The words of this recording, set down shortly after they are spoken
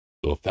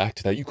The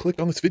fact that you clicked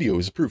on this video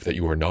is proof that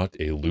you are not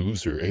a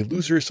loser. A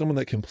loser is someone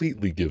that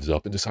completely gives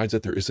up and decides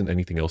that there isn't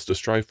anything else to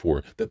strive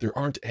for, that there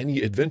aren't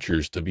any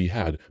adventures to be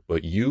had.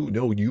 But you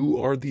know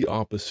you are the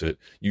opposite.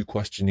 You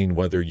questioning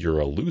whether you're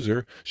a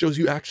loser shows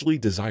you actually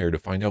desire to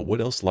find out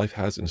what else life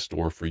has in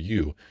store for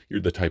you.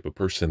 You're the type of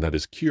person that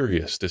is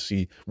curious to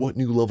see what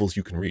new levels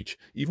you can reach,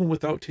 even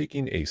without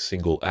taking a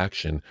single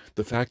action.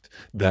 The fact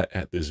that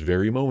at this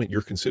very moment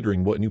you're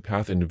considering what new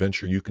path and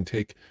adventure you can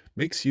take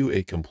makes you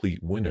a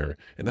complete winner.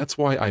 And that's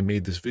why I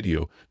made this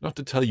video, not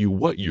to tell you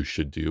what you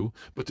should do,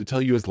 but to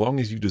tell you as long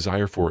as you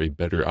desire for a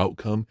better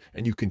outcome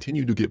and you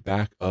continue to get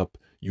back up,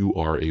 you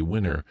are a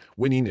winner.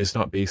 Winning is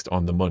not based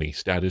on the money,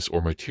 status,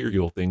 or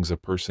material things a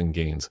person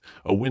gains.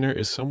 A winner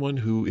is someone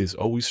who is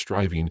always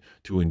striving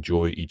to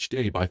enjoy each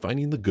day by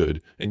finding the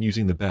good and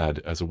using the bad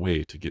as a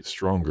way to get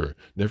stronger.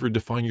 Never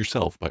define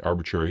yourself by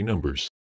arbitrary numbers.